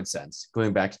is common sense.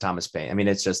 Going back to Thomas Paine, I mean,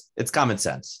 it's common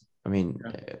sense. I mean,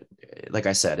 like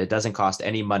I said, it doesn't cost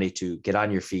any money to get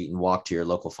on your feet and walk to your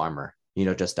local farmer,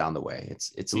 just down the way.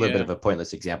 It's a little bit of a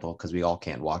pointless example because we all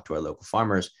can't walk to our local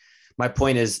farmers. My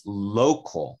point is,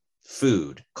 local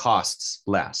food costs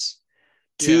less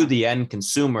to the end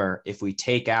consumer if we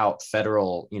take out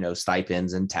federal,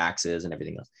 stipends and taxes and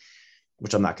everything else,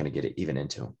 which I'm not going to get even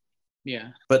into. Yeah.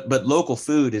 But local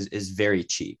food is very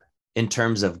cheap in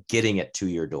terms of getting it to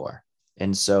your door.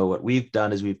 And so what we've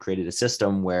done is we've created a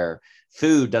system where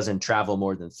food doesn't travel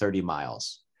more than 30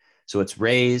 miles. So it's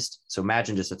raised. So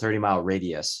imagine just a 30-mile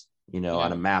radius,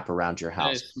 on a map around your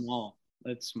house.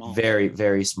 That's small. Very,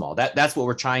 very small. That's what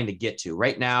we're trying to get to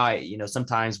right now.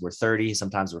 Sometimes we're 30,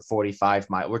 sometimes we're 45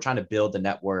 miles. We're trying to build the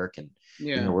network and,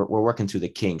 we're working through the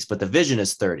kinks, but the vision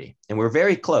is 30 and we're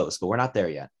very close, but we're not there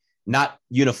yet. Not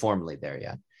uniformly there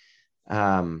yet.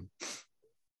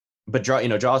 But draw a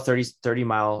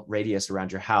 30-mile radius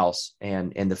around your house,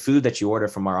 and the food that you order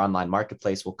from our online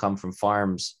marketplace will come from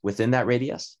farms within that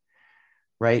radius,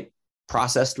 right?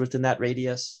 Processed within that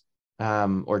radius,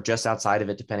 or just outside of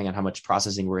it, depending on how much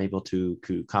processing we're able to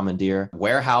commandeer.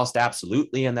 Warehoused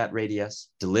absolutely in that radius,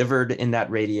 delivered in that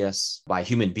radius by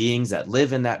human beings that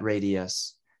live in that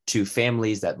radius to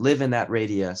families that live in that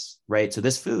radius, right? So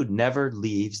this food never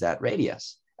leaves that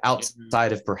radius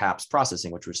outside of perhaps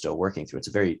processing, which we're still working through. It's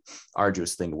a very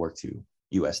arduous thing to work through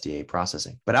USDA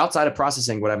processing. But outside of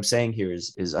processing, what I'm saying here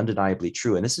is undeniably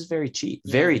true. And this is very cheap,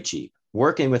 very cheap.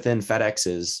 Working within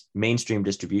FedEx's mainstream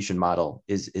distribution model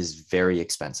is very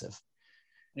expensive.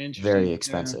 Very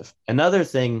expensive. Yeah. Another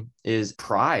thing is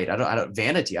pride.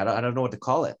 Vanity. I don't know what to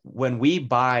call it. When we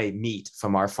buy meat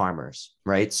from our farmers,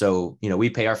 right? So, we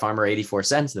pay our farmer 84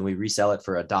 cents, then we resell it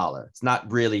for $1. It's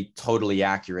not really totally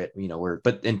accurate,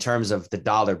 but in terms of the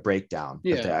dollar breakdown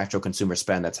that the actual consumer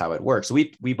spend, that's how it works. So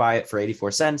we buy it for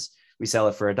 84 cents. We sell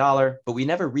it for $1, but we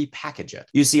never repackage it.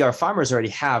 You see, our farmers already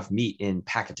have meat in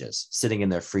packages sitting in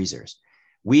their freezers.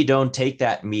 We don't take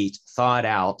that meat, thaw it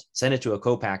out, send it to a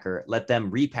co-packer, let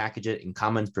them repackage it in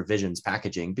Commons Provisions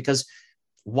packaging, because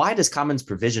why does Commons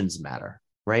Provisions matter,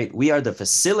 right? We are the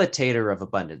facilitator of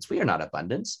abundance. We are not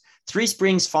abundance. Three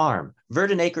Springs Farm,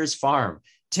 Verdant Acres Farm,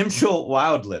 Timtrel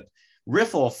Wildland,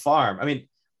 Riffle Farm. I mean,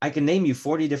 I can name you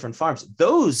 40 different farms.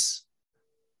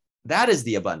 That is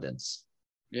the abundance.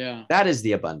 Yeah. That is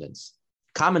the abundance.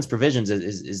 Commons Provisions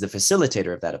is the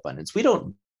facilitator of that abundance. We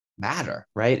don't matter,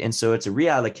 right? And so it's a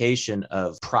reallocation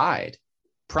of pride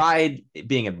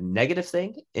being a negative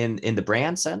thing in the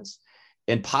brand sense,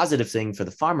 and positive thing for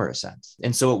the farmer sense.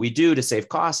 And so what we do to save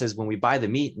costs is when we buy the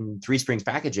meat in Three Springs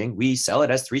packaging, we sell it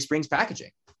as Three Springs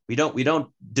packaging. We don't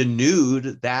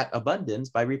denude that abundance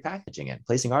by repackaging it,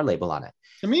 placing our label on it.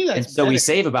 To me, that's and so better. We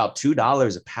save about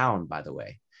 $2 a pound, by the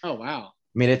way. Oh, wow.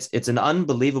 I mean, it's an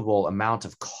unbelievable amount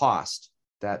of cost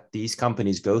that these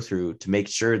companies go through to make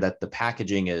sure that the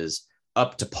packaging is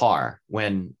up to par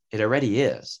when it already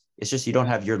is. It's just you don't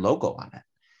have your logo on it.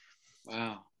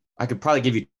 Wow. I could probably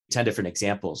give you 10 different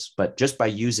examples, but just by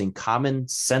using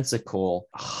commonsensical,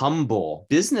 humble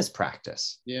business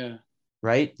practice. Yeah.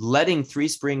 Right. Letting Three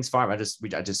Springs Farm. We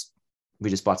just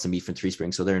bought some meat from Three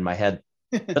Springs, so they're in my head.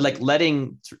 But like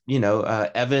letting,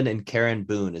 Evan and Karen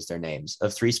Boone is their names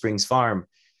of Three Springs Farm,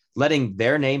 letting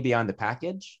their name be on the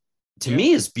package to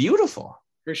me is beautiful.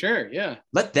 For sure. Yeah.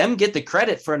 Let them get the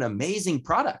credit for an amazing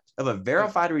product of a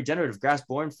verified regenerative grass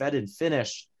born, fed, and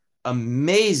finished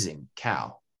amazing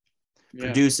cow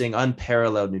producing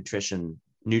unparalleled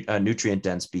nutrient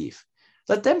dense beef.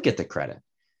 Let them get the credit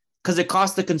because it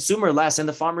costs the consumer less and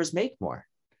the farmers make more.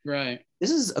 Right.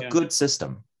 This is a good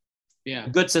system. Yeah. A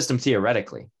good system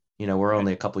theoretically. We're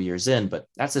only a couple years in, but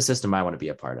that's the system I want to be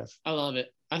a part of. I love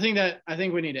it. I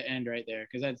think we need to end right there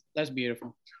because that's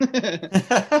beautiful.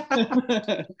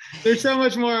 There's so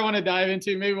much more I want to dive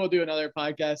into. Maybe we'll do another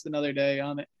podcast another day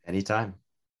on it. Anytime.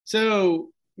 So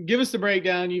give us the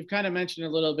breakdown. You've kind of mentioned a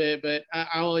little bit, but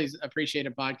I always appreciate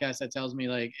a podcast that tells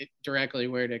me directly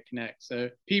where to connect. So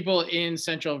people in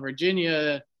Central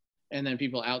Virginia and then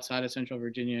people outside of Central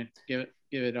Virginia, give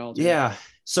it all to me.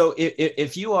 So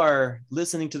if you are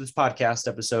listening to this podcast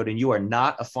episode and you are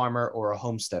not a farmer or a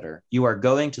homesteader, you are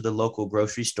going to the local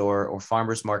grocery store or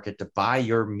farmer's market to buy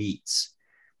your meats,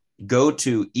 go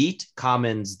to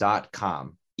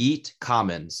eatcommons.com.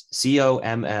 eatcommons,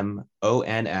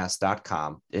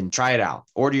 COMMONS.com, and try it out.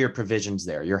 Order your provisions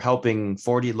there. You're helping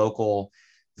 40 local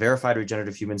verified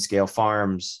regenerative human scale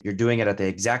farms. You're doing it at the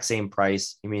exact same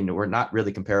price. I mean, we're not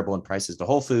really comparable in prices to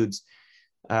Whole Foods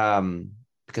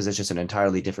because it's just an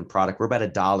entirely different product. We're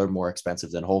about $1 more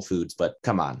expensive than Whole Foods, but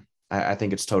come on, I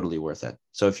think it's totally worth it.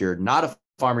 So if you're not a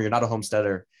farmer, you're not a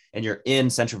homesteader, and you're in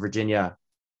Central Virginia,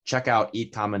 check out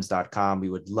eatcommons.com. We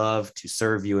would love to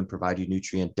serve you and provide you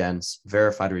nutrient-dense,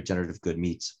 verified regenerative good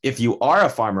meats. If you are a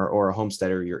farmer or a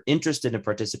homesteader, you're interested in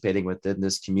participating within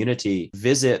this community,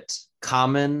 visit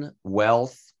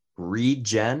Commonwealth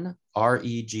Regen,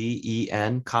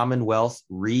 REGEN,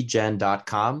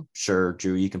 commonwealthregen.com. Sure,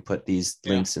 Drew, you can put these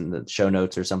links in the show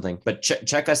notes or something, but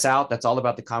check us out. That's all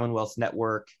about the Commonwealth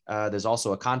Network. There's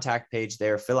also a contact page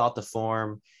there. Fill out the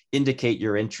form, indicate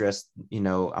your interest.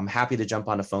 I'm happy to jump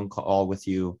on a phone call with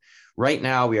you. Right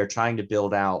now, we are trying to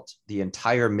build out the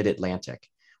entire Mid-Atlantic.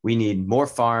 We need more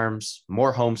farms,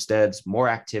 more homesteads, more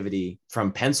activity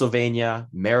from Pennsylvania,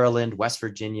 Maryland, West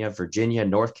Virginia, Virginia,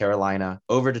 North Carolina,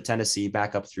 over to Tennessee,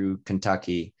 back up through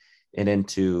Kentucky and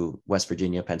into West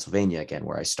Virginia, Pennsylvania again,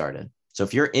 where I started. So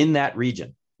if you're in that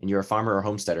region and you're a farmer or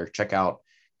homesteader, check out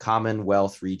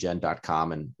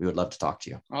commonwealthregen.com and we would love to talk to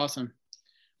you. Awesome.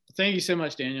 Thank you so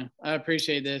much, Daniel. I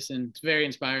appreciate this and it's very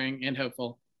inspiring and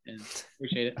hopeful and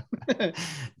appreciate it.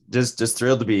 just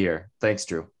thrilled to be here. Thanks,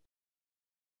 Drew.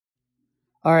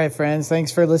 All right, friends,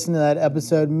 thanks for listening to that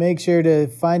episode. Make sure to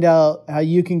find out how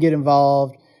you can get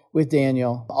involved with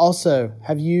Daniel. Also,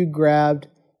 have you grabbed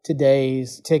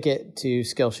today's ticket to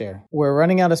Skillshare? We're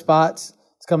running out of spots.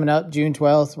 It's coming up June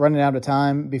 12th, running out of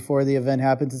time before the event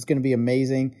happens. It's going to be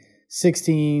amazing.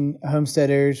 16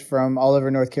 homesteaders from all over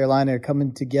North Carolina are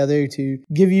coming together to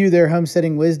give you their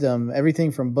homesteading wisdom. Everything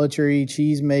from butchery,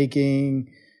 cheese making,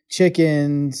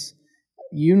 chickens,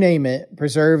 you name it,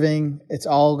 preserving. It's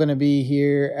all going to be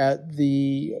here at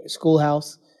the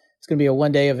schoolhouse. It's going to be a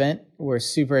one-day event. We're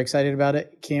super excited about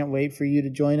it. Can't wait for you to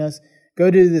join us.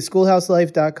 Go to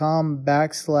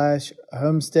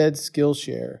theschoolhouselife.com/homestead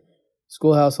Skillshare.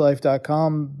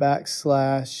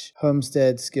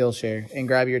 Schoolhouselife.com/homestead Skillshare and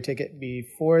grab your ticket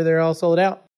before they're all sold out.